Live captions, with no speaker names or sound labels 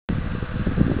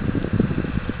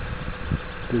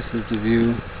This is the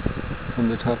view from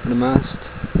the top of the mast.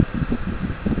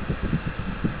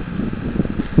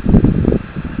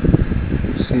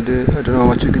 See I don't know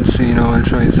what you can see now. I'll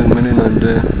try zooming in on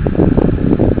the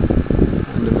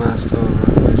mast over.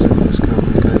 I'll zoom this camera,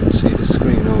 you can't even see the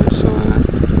screen now, it's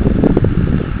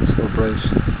so bright.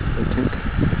 I think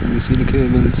you see the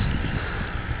cables.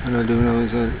 What I'll do now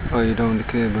is I'll eye down the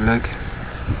cable like.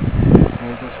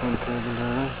 Right, that's one cable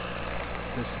there.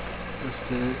 That's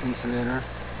the insulator.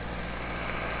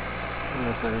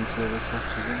 That's that insulator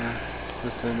structure there.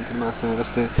 That's down into the mast now.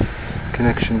 That's the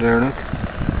connection there, look.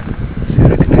 See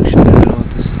the connection there? I don't know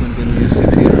what this is going to be in use if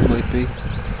here it might be.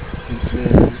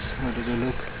 Insulators, how do they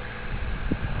look?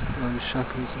 All the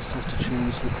shackles and stuff to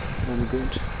change look very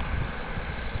good.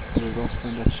 There's rust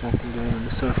on that shackle there on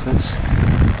the surface.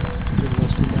 There's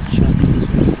rust on that shackle as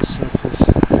well as the surface.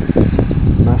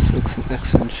 The mast looks in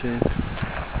excellent shape.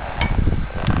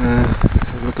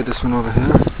 Have a look at this one over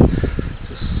here.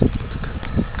 Just put the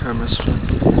camera straight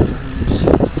up there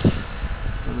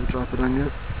and I'll drop it on you.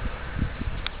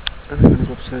 And I'm going to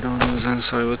go upside down as well.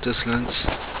 Sorry about this lens.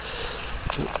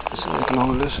 So I can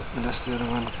hold it, and that's the other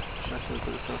one. That's a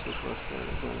bit of surface rust there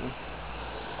as well.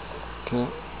 Okay.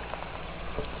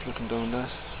 It's looking down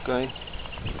that guy.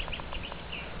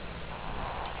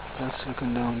 That's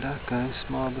looking down that guy.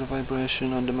 Small bit of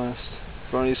vibration on the mast.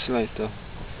 Very slight though.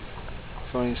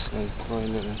 Very slight, very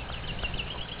little.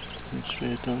 And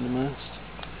straight down the mast.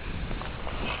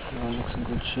 It all looks in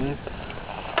good shape.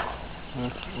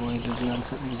 Why did you have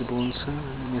something with the bones here?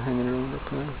 And you're hanging around up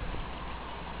there.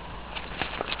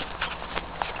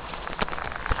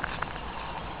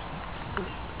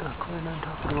 Not quite on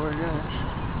top of the world yet.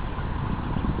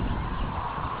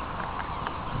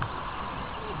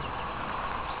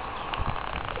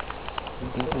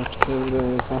 That cable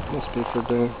there, that must be for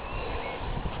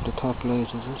the top light,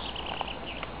 is it?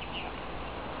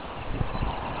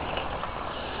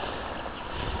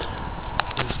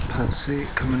 There's Patsy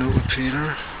coming out with Peter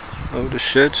out of the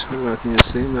shed. I don't know if you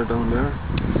see him, they're down there.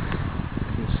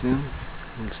 Can you see him?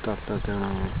 We'll stop that there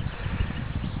now.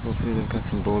 Hopefully they've got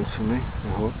some bolts for me,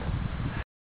 I hope.